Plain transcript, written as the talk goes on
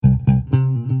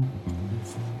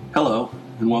Hello,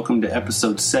 and welcome to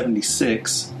episode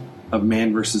 76 of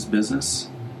Man vs. Business.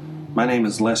 My name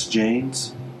is Les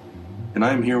Janes, and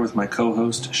I am here with my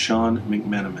co-host, Sean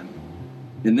McMenamin.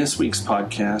 In this week's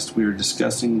podcast, we are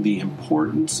discussing the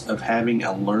importance of having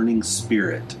a learning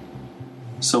spirit.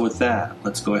 So with that,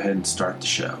 let's go ahead and start the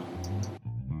show.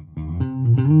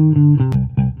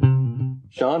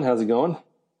 Sean, how's it going?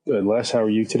 Good, Les. How are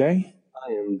you today?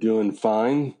 I am doing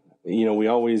fine. You know, we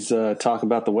always talk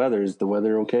about the weather. Is the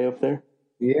weather okay up there?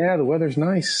 Yeah, the weather's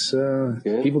nice.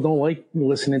 People don't like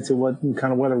listening to what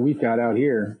kind of weather we've got out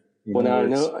here. Now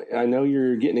I know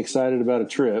you're getting excited about a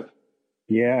trip.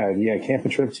 Yeah.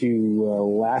 Camping trip to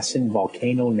Lassen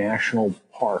Volcano National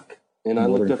Park. And I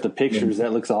looked up the pictures.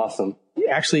 That looks awesome.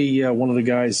 Actually, one of the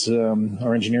guys,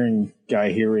 our engineering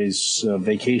guy here, is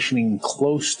vacationing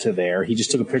close to there. He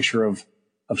just took a picture of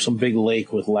some big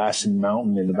lake with Lassen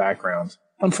Mountain in the background.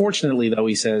 Unfortunately, though,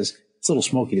 he says it's a little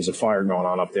smoky. There's a fire going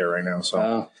on up there right now.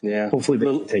 So hopefully they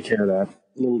can take care of that.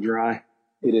 A little dry.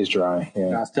 It is dry,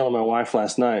 yeah. I was telling my wife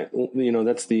last night, you know,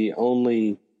 that's the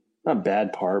only, not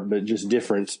bad part, but just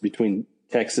difference between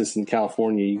Texas and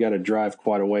California. You got to drive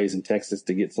quite a ways in Texas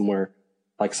to get somewhere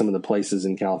like some of the places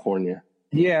in California.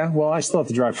 Yeah, well, I still have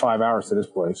to drive 5 hours to this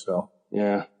place, so.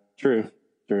 Yeah, true.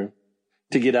 To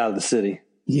get out of the city.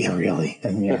 Yeah, really.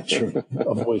 And yeah, true.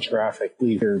 Avoid traffic.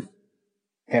 Leave here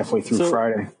halfway through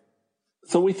Friday.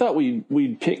 So we thought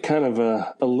we'd pick kind of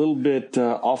a little bit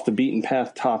off the beaten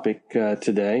path topic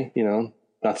today. You know,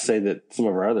 not to say that some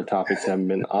of our other topics haven't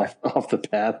been off the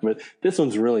path, but this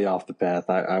one's really off the path,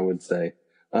 I would say.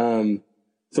 So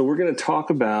we're going to talk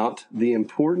about the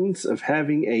importance of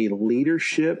having a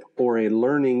leadership or a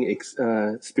learning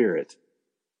spirit.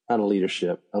 Not a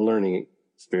leadership, a learning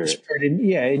spirit.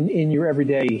 In your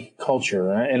everyday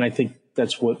culture. And I think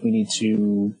that's what we need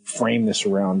to frame this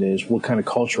around is what kind of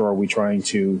culture are we trying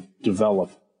to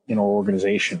develop in our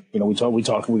organization? You know, we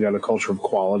got a culture of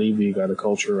quality. We got a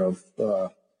culture of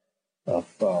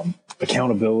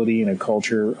accountability and a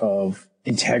culture of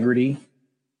integrity.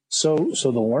 So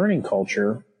the learning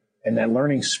culture and that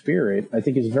learning spirit, I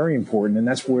think, is very important. And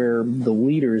that's where the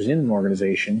leaders in an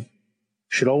organization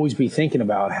should always be thinking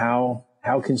about how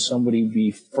can somebody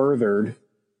be furthered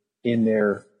in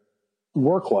their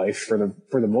work life for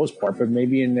the most part, but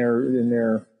maybe in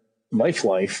their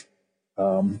life,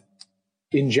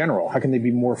 in general, how can they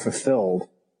be more fulfilled?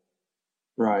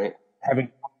 Right. I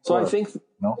think, I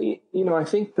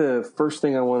think the first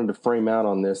thing I wanted to frame out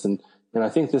on this, and I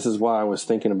think this is why I was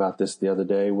thinking about this the other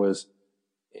day was,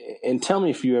 and tell me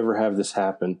if you ever have this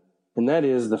happen, and that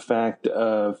is the fact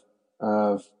of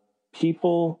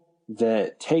people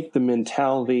that take the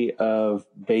mentality of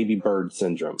baby bird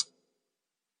syndrome.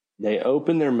 They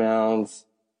open their mouths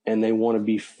and they want to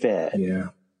be fed. Yeah.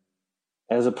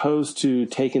 As opposed to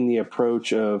taking the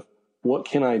approach of what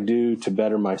can I do to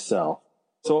better myself?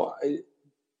 So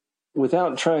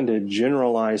without trying to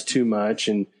generalize too much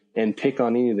and pick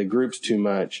on any of the groups too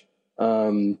much,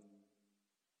 and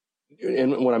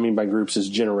what I mean by groups is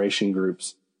generation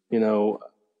groups, you know,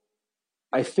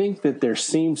 I think that there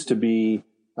seems to be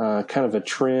kind of a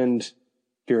trend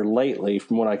here lately,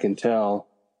 from what I can tell,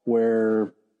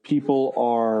 where people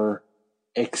are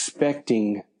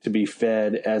expecting to be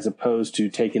fed as opposed to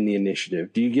taking the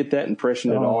initiative. Do you get that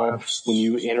impression at all when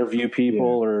you interview people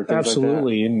or things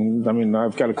absolutely? Like that? And I mean,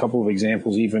 I've got a couple of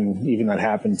examples even that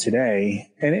happened today,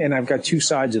 and I've got two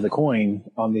sides of the coin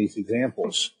on these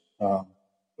examples. But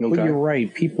you're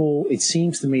right. People, it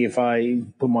seems to me, if I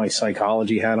put my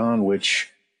psychology hat on,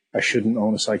 which I shouldn't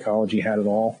own a psychology hat at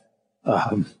all.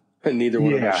 Neither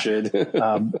one of us should.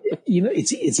 You know,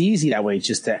 it's easy that way,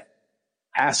 just to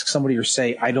ask somebody or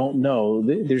say, I don't know.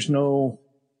 There's no,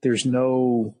 I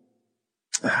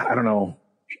don't know.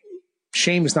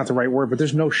 Shame is not the right word, but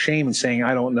there's no shame in saying,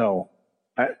 I don't know.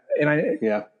 And I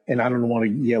don't want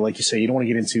to, like you say, you don't want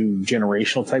to get into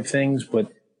generational type things,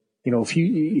 but you know, if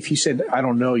you said, I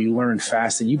don't know, you learn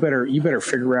fast, and you better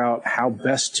figure out how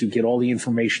best to get all the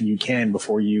information you can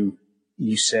before you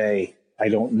say, I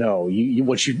don't know.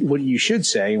 What you should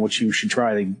say and what you should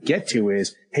try to get to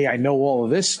is, hey, I know all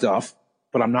of this stuff,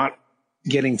 but I'm not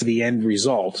getting to the end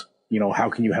result. You know,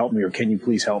 how can you help me, or can you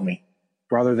please help me?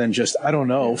 Rather than just, I don't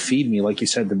know, feed me, like you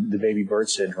said, the baby bird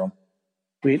syndrome.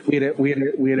 We had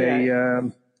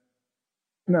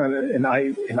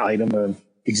an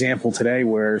example today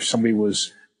where somebody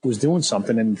was doing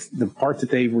something, and the part that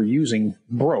they were using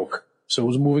broke. So it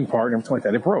was a moving part and everything like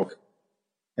that. It broke.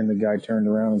 And the guy turned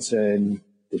around and said,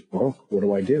 "It's broke. What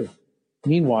do I do?"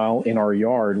 Meanwhile, in our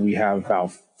yard, we have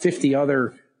about 50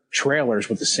 other trailers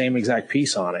with the same exact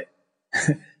piece on it.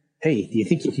 hey, do you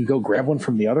think you can go grab one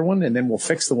from the other one and then we'll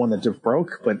fix the one that just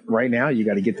broke? But right now you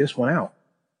got to get this one out.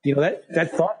 You know,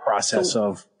 that thought process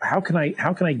of how can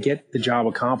I get the job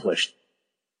accomplished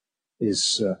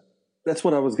is, that's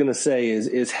what I was going to say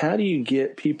is how do you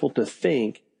get people to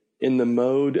think in the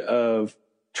mode of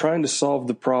trying to solve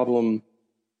the problem,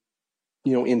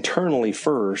 you know, internally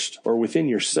first or within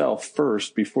yourself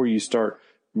first before you start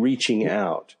reaching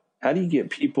out? How do you get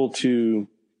people to,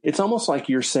 it's almost like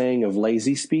you're saying of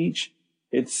lazy speech.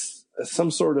 It's some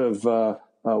sort of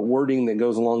wording that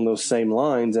goes along those same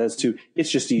lines as to it's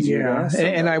just easier to ask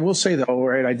somebody. And I will say though,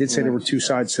 right, I did say there were two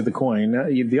sides to the coin.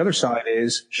 The other side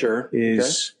is,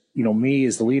 you know, me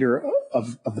as the leader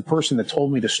of the person that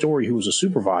told me the story, who was a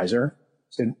supervisor,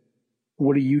 said,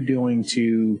 what are you doing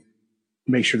to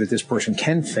make sure that this person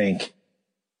can think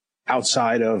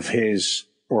outside of his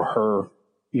or her,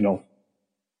 you know,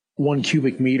 1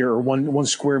 cubic meter or one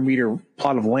square meter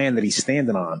plot of land that he's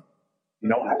standing on? You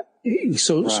know,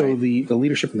 so the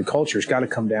leadership and the culture has got to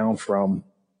come down from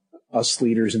us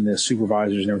leaders and the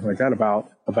supervisors and everything like that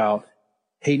about,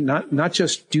 hey, not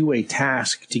just do a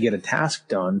task to get a task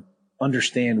done,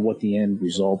 understand what the end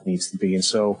result needs to be. And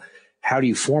so how do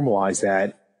you formalize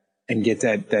that and get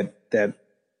that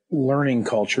learning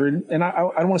culture? And I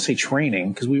don't want to say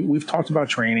training, because we've talked about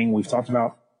training. We've talked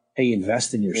about, hey,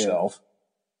 invest in yourself.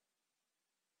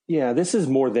 Yeah, this is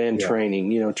more than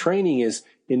training. You know, training is,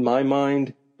 in my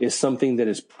mind, is something that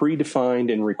is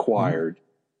predefined and required.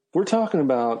 We're talking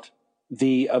about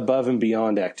the above and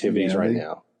beyond activities right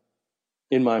now,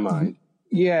 in my mind.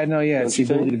 It's the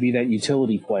ability to be that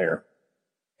utility player.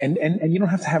 And you don't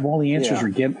have to have all the answers or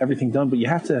get everything done, but you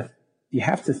have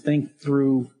to think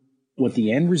through what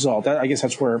the end result. I guess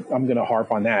that's where I'm going to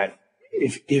harp on that.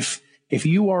 If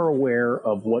you are aware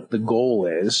of what the goal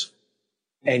is,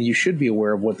 and you should be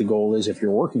aware of what the goal is if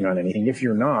you're working on anything. If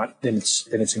you're not, then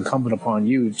it's incumbent upon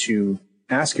you to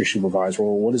ask your supervisor,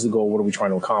 well, what is the goal? What are we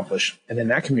trying to accomplish? And then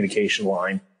that communication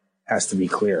line has to be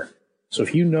clear. So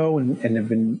if you know and have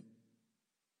been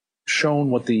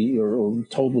shown or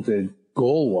told what the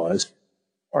goal was,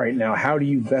 all right, now how do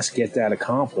you best get that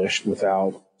accomplished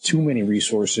without too many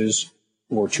resources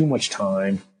or too much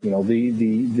time? You know,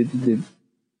 the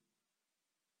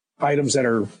items that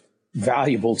are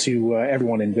valuable to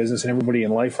everyone in business and everybody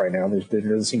in life right now. There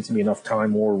doesn't seem to be enough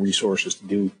time or resources to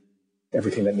do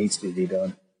everything that needs to be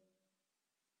done.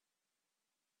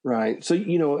 Right. So,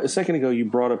 you know, a second ago, you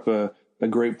brought up a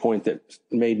great point that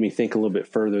made me think a little bit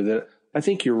further, that I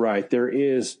think you're right. There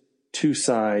is two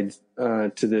sides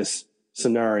to this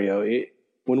scenario.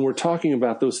 When we're talking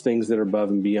about those things that are above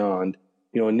and beyond,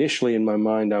 you know, initially in my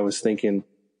mind, I was thinking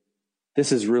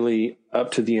this is really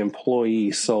up to the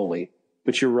employee solely.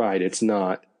 But you're right, it's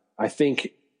not. I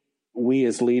think we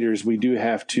as leaders, we do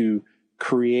have to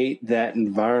create that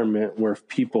environment where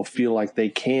people feel like they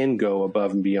can go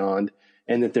above and beyond,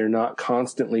 and that they're not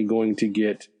constantly going to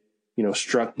get, you know,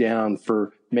 struck down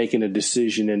for making a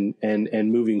decision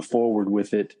and moving forward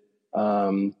with it.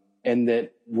 And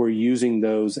that we're using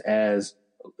those as,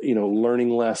 you know, learning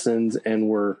lessons, and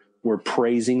we're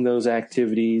praising those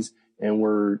activities, and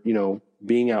we're, you know,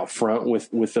 being out front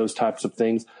with those types of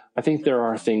things. I think there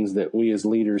are things that we as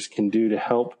leaders can do to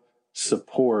help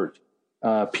support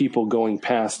people going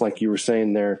past, like you were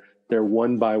saying, their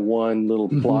one by one little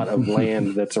plot of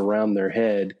land that's around their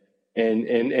head,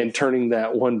 and turning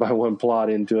that one by one plot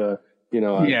into a, you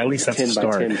know, at least that's 10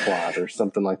 by 10 plot or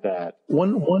something like that.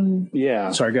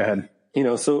 Sorry, go ahead. You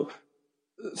know, so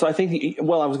I think,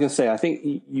 well, I was going to say, I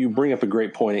think you bring up a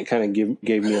great point. It kind of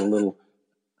gave me a little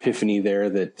epiphany there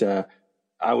that,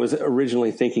 I was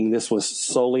originally thinking this was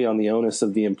solely on the onus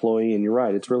of the employee, and you're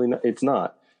right. It's really not. It's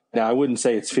not. Now, I wouldn't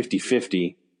say it's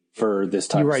 50-50 for this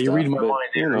type of stuff. You're reading my mind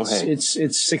there. You know, it's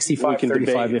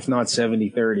 65-35, if not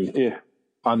 70-30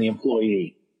 on the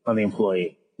employee.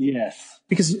 Yes.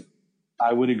 Because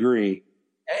I would agree.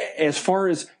 As far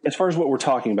as what we're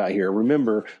talking about here,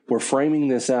 remember, we're framing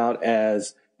this out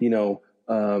as, you know,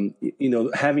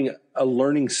 having a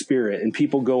learning spirit, and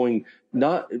people going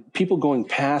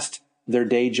past their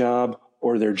day job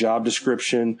or their job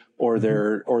description or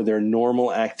their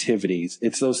normal activities.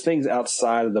 It's those things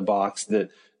outside of the box that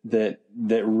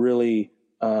really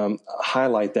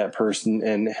highlight that person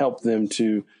and help them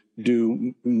to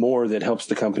do more that helps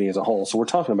the company as a whole. So we're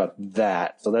talking about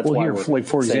that. So that's why here, like,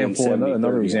 for example,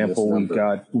 another example, we've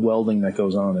got welding that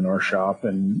goes on in our shop,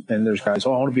 and there's guys, I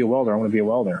want to be a welder. I want to be a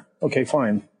welder. Okay,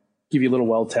 fine. Give you a little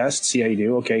weld test, see how you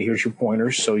do. Okay, here's your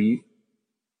pointers. So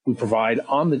we provide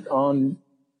on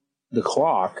the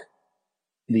clock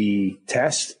the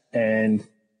test and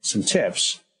some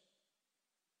tips.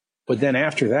 But then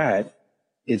after that,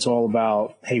 it's all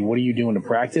about, hey, what are you doing to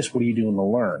practice? What are you doing to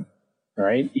learn? All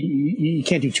right. You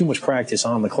can't do too much practice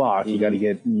on the clock. You got to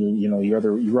get,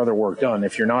 your other work done.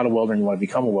 If you're not a welder and you want to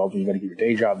become a welder, you got to get your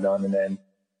day job done. And then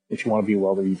if you want to be a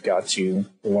welder, you've got to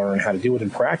learn how to do it in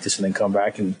practice and then come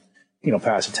back and,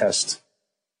 pass a test,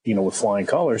 with flying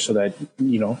colors so that,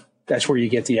 that's where you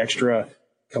get the extra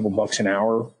couple bucks an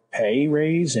hour pay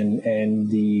raise and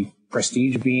the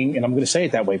prestige of being, and I'm going to say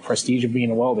it that way, prestige of being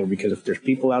a welder, because if there's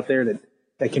people out there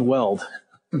that can weld,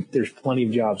 there's plenty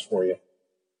of jobs for you.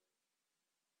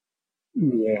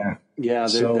 Yeah. Yeah,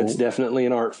 that's definitely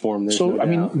an art form. There's no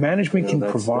doubt. Management can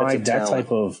provide that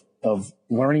type of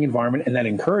learning environment and that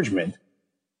encouragement.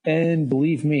 And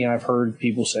believe me, I've heard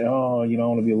people say, oh, I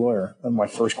want to be a lawyer. And my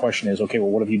first question is, okay,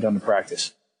 well, what have you done to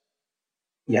practice?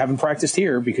 You haven't practiced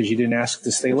here because you didn't ask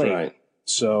to stay late. Right.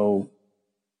 So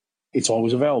it's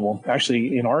always available.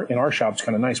 Actually, in our shop, it's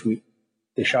kind of nice.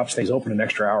 The shop stays open an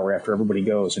extra hour after everybody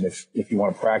goes. And if you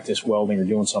want to practice welding or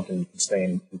doing something, you can stay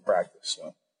in practice.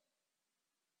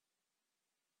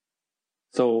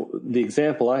 So the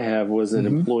example I have was an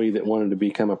employee that wanted to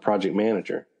become a project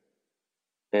manager.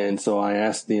 And so I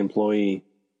asked the employee,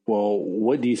 well,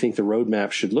 what do you think the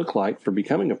roadmap should look like for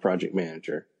becoming a project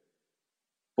manager?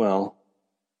 Well,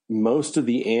 most of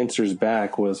the answers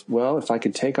back was, well, if I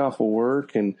could take off of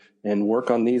work and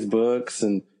work on these books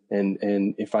and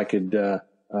if I could,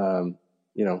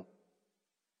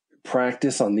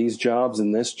 practice on these jobs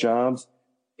and this jobs.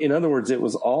 In other words, it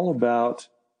was all about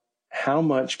how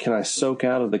much can I soak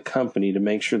out of the company to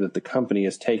make sure that the company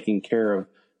is taking care of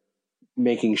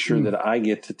making sure that I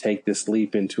get to take this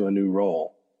leap into a new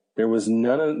role. There was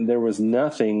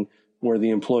nothing where the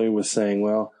employee was saying,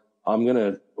 well, I'm going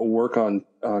to work on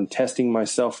testing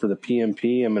myself for the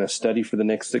PMP. I'm going to study for the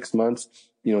next 6 months,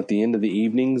 at the end of the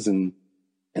evenings. And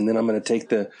then I'm going to take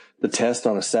the test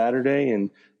on a Saturday.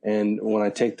 And when I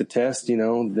take the test,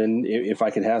 then if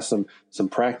I could have some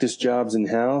practice jobs in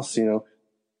house,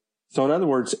 So in other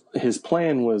words, his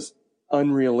plan was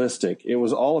unrealistic. It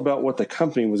was all about what the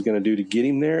company was going to do to get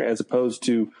him there, as opposed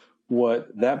to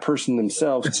what that person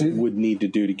themselves would need to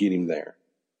do to get him there.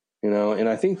 And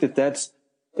I think that's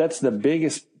the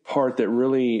biggest part that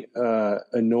really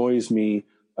annoys me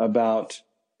about,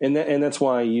 and that's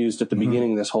why I used at the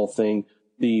beginning of this whole thing,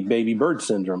 the baby bird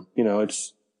syndrome.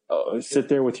 It's sit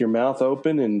there with your mouth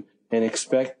open and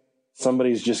expect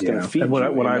somebody's just going to feed and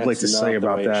you. What I'd like to say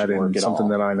about that, and something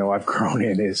that I know I've grown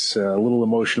in, is a little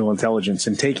emotional intelligence,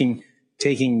 and taking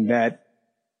that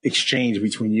exchange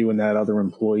between you and that other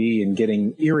employee and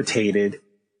getting irritated.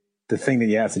 The thing that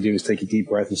you have to do is take a deep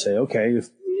breath and say, okay,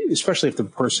 especially if the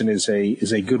person is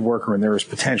a good worker and there is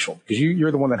potential, because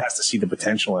you're the one that has to see the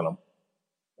potential in them.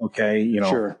 Okay.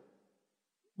 Sure.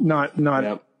 Not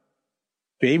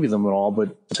baby them at all,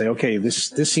 but say, okay,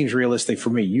 this seems realistic for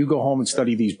me. You go home and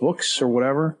study these books or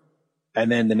whatever.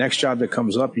 And then the next job that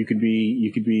comes up, you could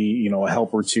be, a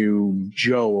helper to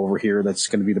Joe over here. That's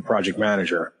going to be the project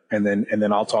manager. And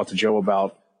then I'll talk to Joe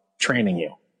about training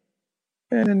you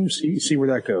and then see where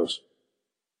that goes.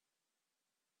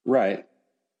 Right.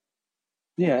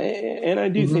 Yeah. And I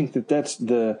do think that's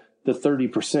the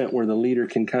 30% where the leader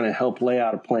can kind of help lay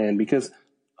out a plan, because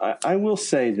I will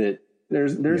say that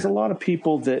there's a lot of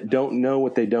people that don't know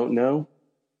what they don't know,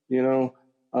 the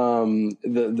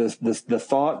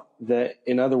thought that,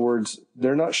 in other words,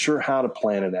 they're not sure how to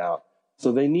plan it out.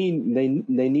 So they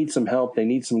need some help. They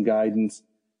need some guidance.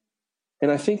 And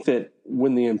I think that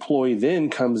when the employee then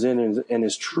comes in and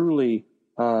is truly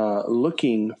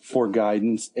looking for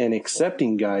guidance and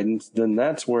accepting guidance, then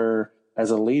that's where,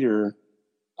 as a leader,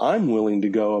 I'm willing to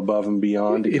go above and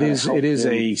beyond. It is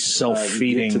a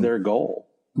self-feeding get to their goal,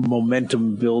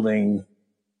 momentum building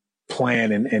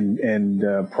plan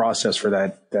and process for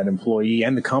that employee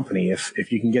and the company.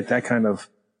 If you can get that kind of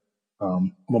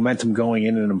momentum going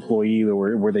in an employee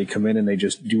where they come in and they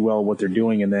just do well what they're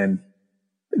doing, and then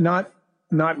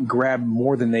not grab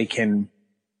more than they can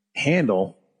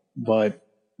handle, but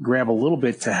grab a little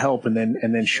bit to help, and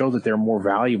then show that they're more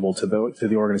valuable to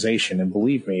the organization. And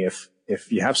believe me,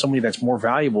 if you have somebody that's more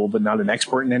valuable but not an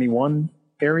expert in any one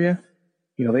area,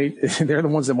 they're the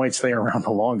ones that might stay around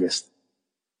the longest.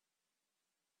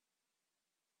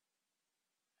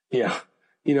 Yeah.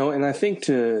 And I think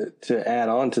to add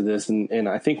on to this, and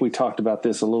I think we talked about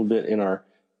this a little bit in our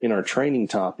training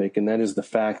topic, and that is the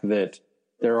fact that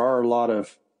there are a lot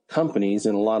of companies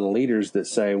and a lot of leaders that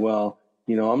say, well,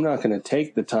 I'm not going to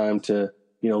take the time to,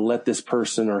 let this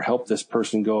person or help this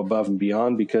person go above and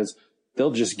beyond, because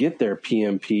they'll just get their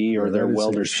PMP or their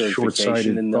welder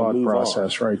certification and they'll move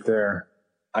process on. Right there.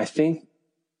 I think,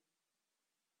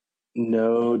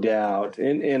 no doubt.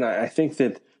 And I think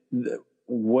that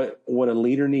what a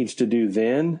leader needs to do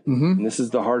then, and this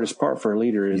is the hardest part for a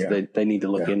leader, is that they need to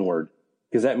look inward,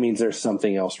 because that means there's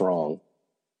something else wrong.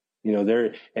 You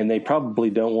know, and they probably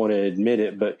don't want to admit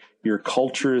it, but your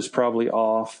culture is probably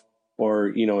off, or,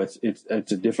 you know, it's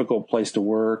a difficult place to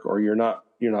work, or you're not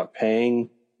paying,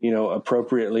 you know,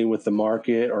 appropriately with the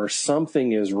market, or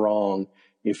something is wrong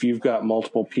if you've got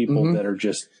multiple people that are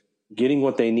just getting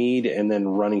what they need and then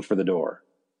running for the door.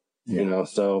 You know,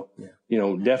 so, you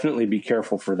know, definitely be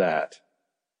careful for that.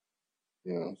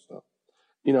 You know, so,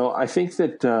 you know, I think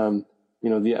that, you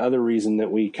know, the other reason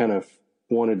that we kind of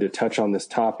wanted to touch on this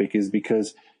topic is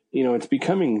because, you know, it's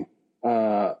becoming,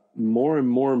 more and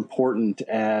more important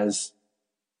as,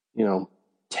 you know,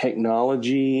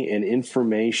 technology and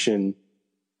information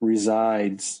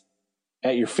resides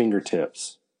at your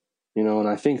fingertips, you know, and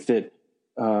I think that,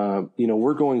 you know,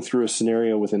 we're going through a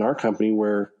scenario within our company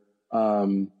where,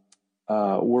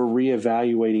 we're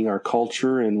reevaluating our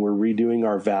culture and we're redoing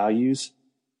our values.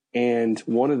 And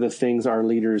one of the things our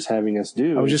leader is having us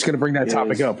do. I was just going to bring that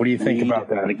topic up. What do you think about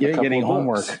that? Getting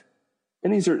homework.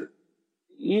 And these are,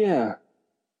 yeah.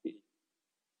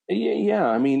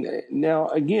 I mean, now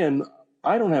again,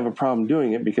 I don't have a problem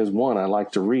doing it because, one, I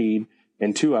like to read,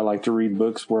 and two, I like to read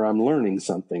books where I'm learning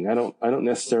something. I don't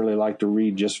necessarily like to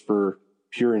read just for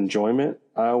pure enjoyment.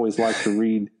 I always like to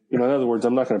read, you know, in other words,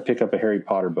 I'm not going to pick up a Harry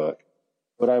Potter book,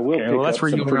 but I will pick up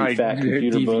some pretty fat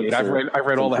computer books. I've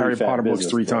read all the Harry Potter books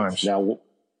 3 times. Now,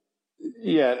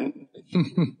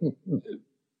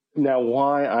 now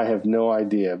why, I have no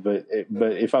idea, but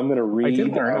if I'm going to read,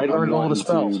 I learned all the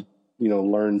spells. You know,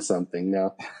 learn something.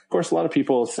 Now, of course, a lot of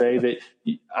people say that,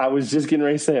 I was just getting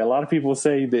ready to say, a lot of people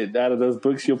say that out of those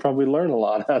books, you'll probably learn a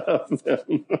lot out of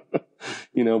them,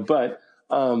 you know, but,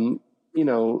 you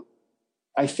know,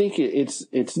 I think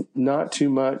it's not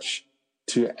too much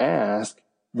to ask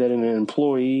that an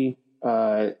employee,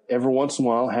 every once in a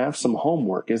while have some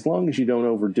homework, as long as you don't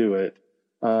overdo it.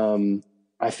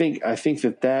 I think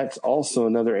that that's also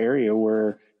another area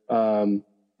where,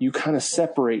 you kind of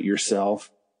separate yourself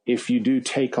if you do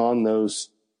take on those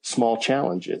small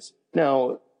challenges.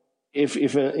 Now, if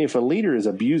a leader is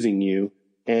abusing you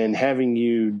and having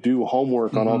you do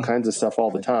homework on all kinds of stuff all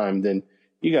the time, then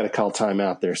you got to call time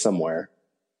out there somewhere,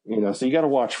 you know, so you got to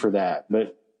watch for that.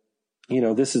 But, you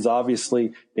know, this is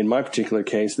obviously, in my particular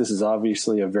case, this is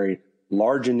obviously a very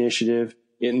large initiative.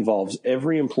 It involves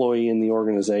every employee in the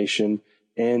organization,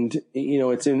 and, you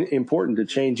know, it's important to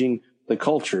changing the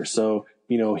culture. So,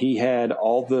 you know, he had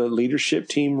all the leadership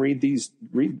team read these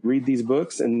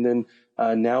books, and then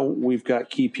now we've got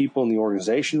key people in the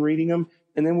organization reading them,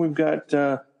 and then we've got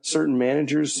certain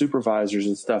managers, supervisors,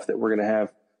 and stuff that we're going to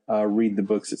have read the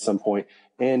books at some point.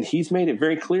 And he's made it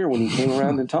very clear when he came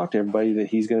around and talked to everybody that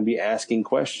he's going to be asking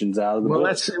questions out of the book.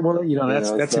 That's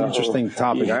an interesting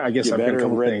topic. I guess I've got a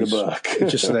couple things. The book.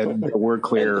 Just so that we're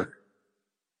clear.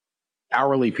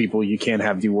 Hourly people, you can't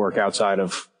have do work outside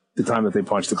of the time that they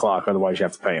punch the clock, otherwise you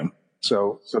have to pay them.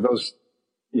 So those,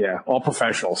 all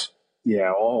professionals.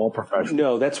 Yeah, all professionals.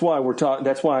 No, that's why we're talking.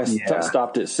 That's why I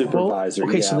stopped at supervisor.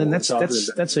 Well, okay, so then that's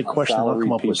a question I'll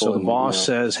come up with. So the boss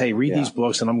says, "Hey, read these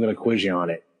books, and I'm going to quiz you on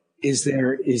it." Is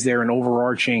there an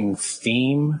overarching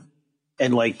theme,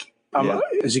 and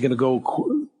is he going to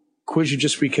go quiz you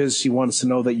just because he wants to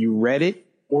know that you read it?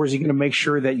 Or is he going to make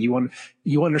sure that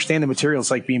you understand the material?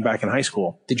 It's like being back in high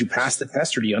school. Did you pass the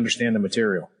test, or do you understand the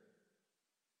material?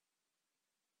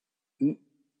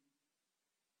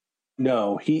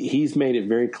 No, he's made it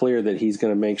very clear that he's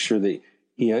going to make sure that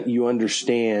you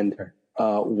understand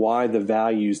why the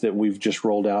values that we've just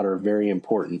rolled out are very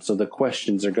important. So the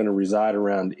questions are going to reside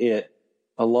around it,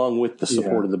 along with the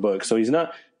support of the book. So he's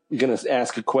not going to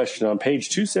ask a question on page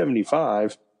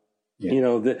 275. You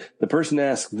know, the person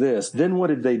asks this, then what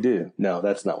did they do? No,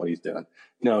 that's not what he's doing.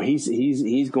 No,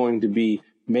 he's going to be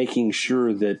making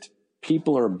sure that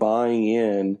people are buying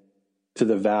in to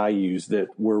the values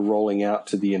that we're rolling out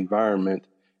to the environment,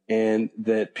 and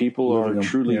that people are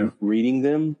truly reading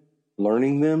them,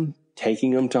 learning them,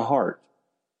 taking them to heart,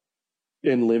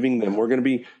 and living them. We're going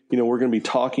to be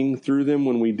talking through them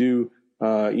when we do,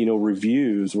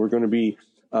 reviews. We're going to be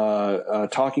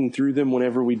talking through them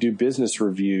whenever we do business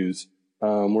reviews.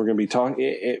 We're going to be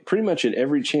talking pretty much at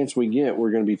every chance we get.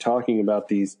 We're going to be talking about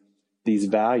these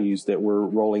values that we're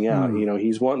rolling out. You know,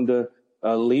 he's wanting to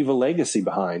leave a legacy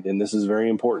behind, and this is very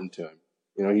important to him.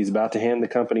 You know, he's about to hand the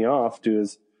company off to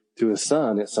his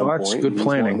son at some point. That's good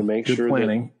planning. To make sure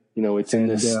that, you know, it's in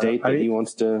the state that he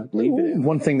wants to leave it in.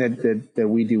 One thing that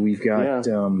we do, we've got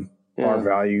our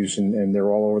values, and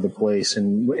they're all over the place.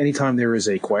 And anytime there is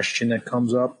a question that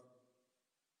comes up,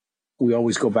 we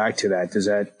always go back to that.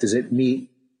 Does it meet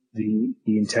the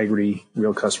integrity,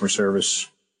 real customer service,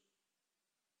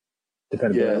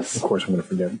 dependability. Yes. Of course, I'm going to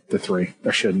forget the three.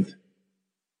 I shouldn't.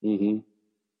 Mm-hmm.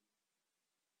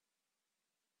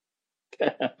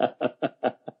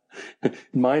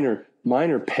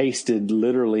 Mine are pasted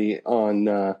literally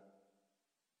on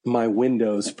my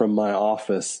windows from my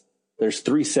office. There's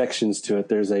 3 sections to it.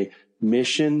 There's a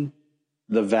mission,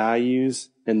 the values,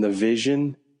 and the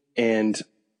vision. And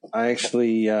I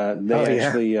actually,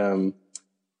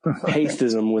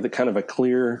 pasted them with a kind of a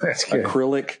clear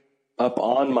acrylic up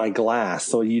on my glass.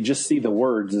 So you just see the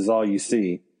words is all you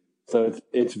see. So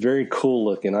it's very cool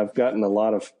looking. I've gotten a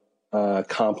lot of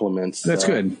compliments. That's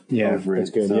good. Yeah,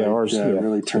 that's good. So ours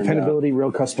really turned dependability,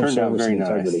 real customer service, and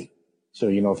integrity. Nice. So,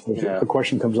 if the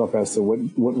question comes up as to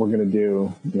what we're going to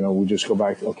do, we just go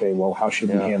back, okay, well, how should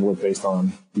we handle it based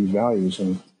on these values?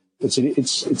 And it's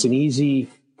an easy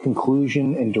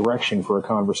conclusion and direction for a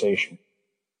conversation.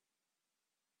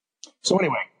 So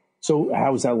anyway,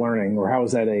 how is that learning, or how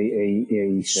is that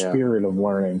a spirit of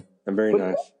learning? And very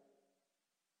nice.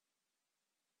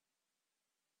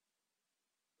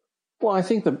 Well, I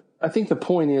think the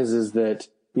point is that,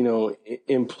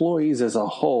 employees as a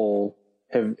whole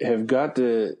have got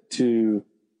to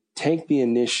take the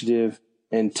initiative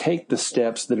and take the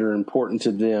steps that are important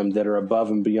to them, that are above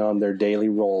and beyond their daily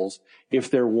roles, if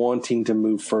they're wanting to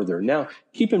move further. Now,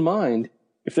 keep in mind,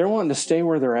 if they're wanting to stay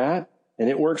where they're at and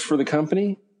it works for the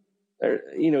company,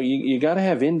 you got to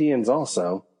have Indians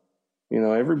also.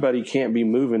 Everybody can't be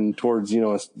moving towards,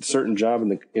 a certain job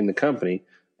in the company.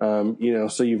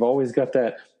 So you've always got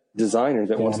that designer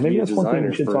that wants to be a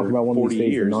designer for talk about 40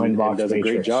 years and does a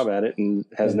great job at it and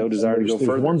has no desire to go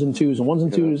further. Ones and twos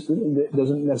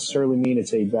doesn't necessarily mean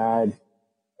it's a bad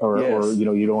or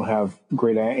you don't have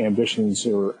great ambitions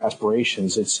or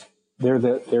aspirations. It's they're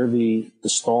the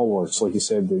stalwarts, like you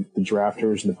said, the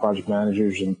drafters and the project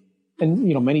managers and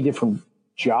many different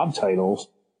job titles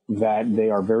that they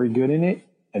are very good in it,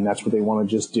 and that's what they want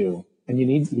to just do. And you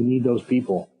need those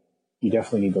people. You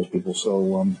definitely need those people.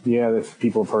 So, if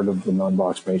people have heard of the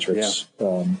non-box matrix,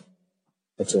 to me,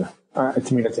 that's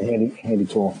a handy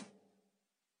tool.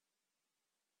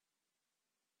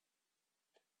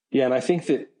 Yeah. And I think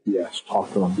that,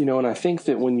 talk to them. And I think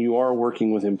that when you are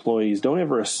working with employees, don't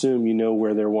ever assume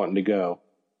where they're wanting to go.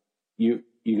 You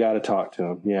got to talk to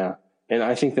them. Yeah. And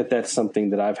I think that that's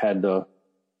something that I've had to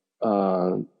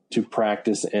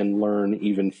practice and learn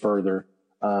even further,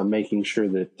 making sure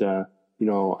that,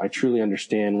 I truly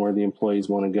understand where the employees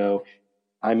want to go.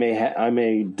 I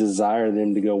may desire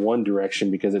them to go one direction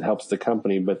because it helps the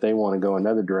company, but they want to go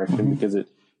another direction because it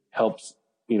helps,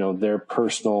 their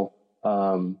personal,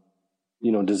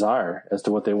 desire as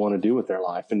to what they want to do with their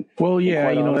life. And honestly,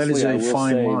 that is a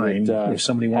fine line. If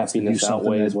somebody wants to do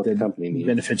something that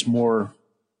benefits more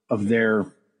of their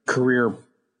career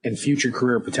and future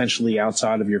career potentially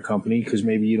outside of your company, because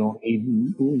maybe you don't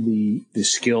need the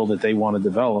skill that they want to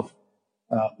develop.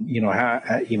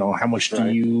 How much do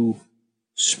you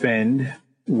spend,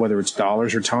 whether it's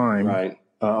dollars or time,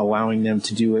 allowing them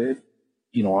to do it,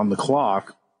 on the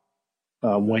clock,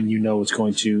 when it's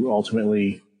going to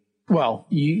ultimately,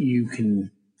 you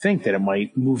can think that it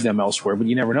might move them elsewhere, but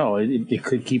you never know. It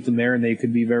could keep them there and they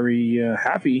could be very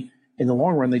happy in the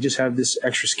long run. They just have this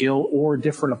extra skill or a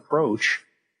different approach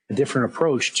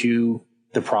to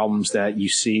the problems that you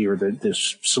see or the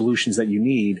solutions that you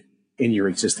need in your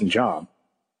existing job.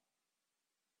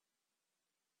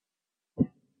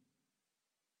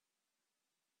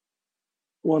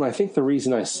 Well, and I think the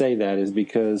reason I say that is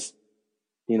because,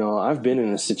 I've been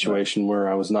in a situation where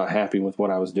I was not happy with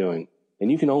what I was doing.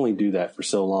 And you can only do that for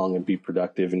so long and be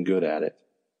productive and good at it.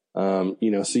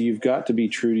 So you've got to be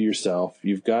true to yourself.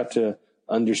 You've got to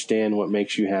understand what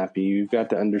makes you happy. You've got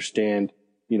to understand,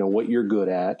 what you're good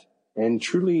at and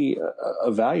truly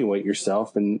evaluate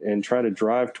yourself and try to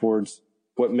drive towards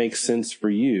what makes sense for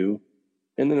you.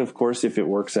 And then, of course, if it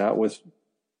works out with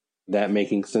that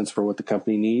making sense for what the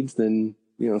company needs, then,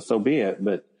 so be it.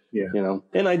 But,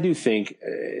 and I do think,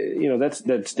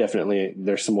 that's definitely,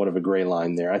 there's somewhat of a gray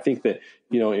line there. I think that,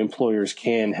 employers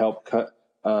can help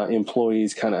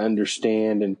employees kind of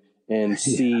understand and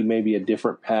see maybe a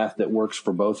different path that works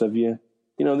for both of you.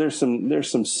 There's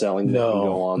some selling that can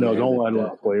go on. No, don't lie to your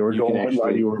employer. Or don't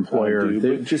lie to your employer.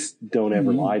 But just don't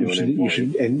ever lie to an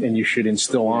employee. You should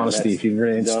instill honesty. If you're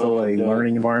going to instill a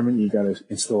learning environment, you got to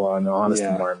instill an honest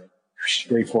environment.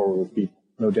 Straightforward with people,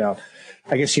 no doubt.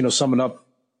 I guess, summing up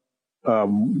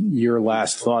your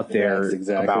last thought there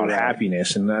about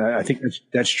happiness, and I think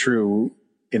that's true.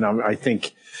 And I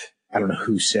think, I don't know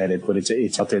who said it, but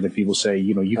it's out there that people say,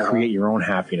 you create your own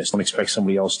happiness. Don't expect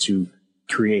somebody else to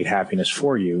create happiness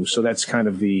for you. So that's kind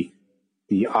of the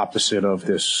opposite of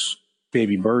this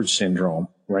baby bird syndrome,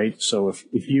 right? So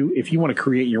if you want to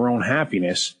create your own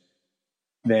happiness,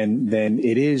 then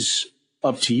it is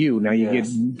up to you. Now you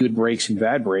get good breaks and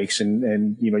bad breaks,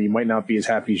 and you might not be as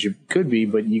happy as you could be,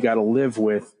 but you got to live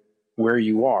with where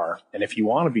you are. And if you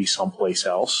want to be someplace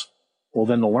else, well,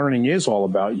 then the learning is all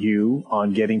about you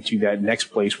on getting to that next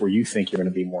place where you think you're going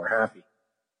to be more happy.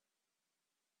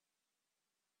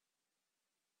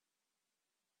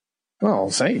 Well,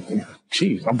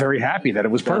 geez, I'm very happy that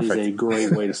it was perfect. That is a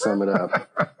great way to sum it up.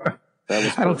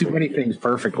 I don't do many things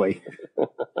perfectly.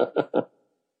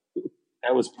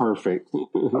 That was perfect.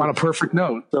 On a perfect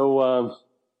note. So,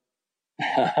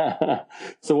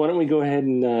 so why don't we go ahead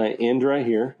and end right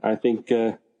here? I think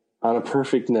on a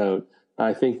perfect note.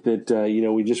 I think that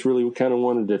we just really kind of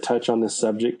wanted to touch on this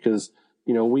subject because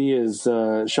we as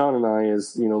Sean and I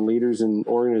as leaders in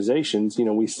organizations,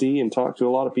 we see and talk to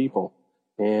a lot of people,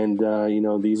 and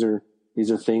these are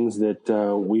things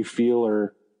that we feel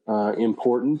are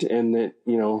important and that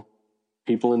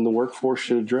people in the workforce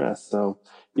should address. So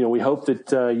we hope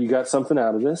that you got something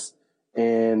out of this,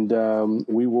 and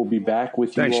we will be back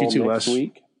with you all next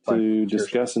week to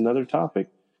discuss another topic.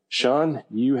 Sean,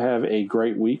 you have a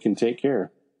great week and take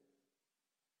care.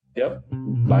 Yep.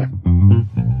 Bye.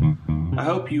 I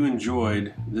hope you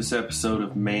enjoyed this episode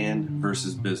of Man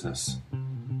vs. Business.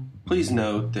 Please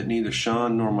note that neither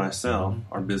Sean nor myself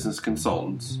are business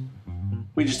consultants.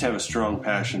 We just have a strong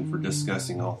passion for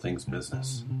discussing all things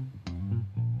business.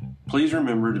 Please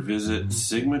remember to visit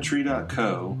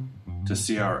sigmatree.co to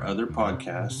see our other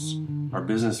podcasts, our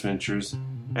business ventures,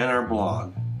 and our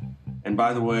blog. And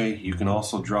by the way, you can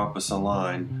also drop us a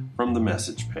line from the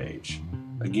message page.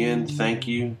 Again, thank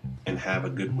you and have a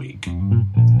good week.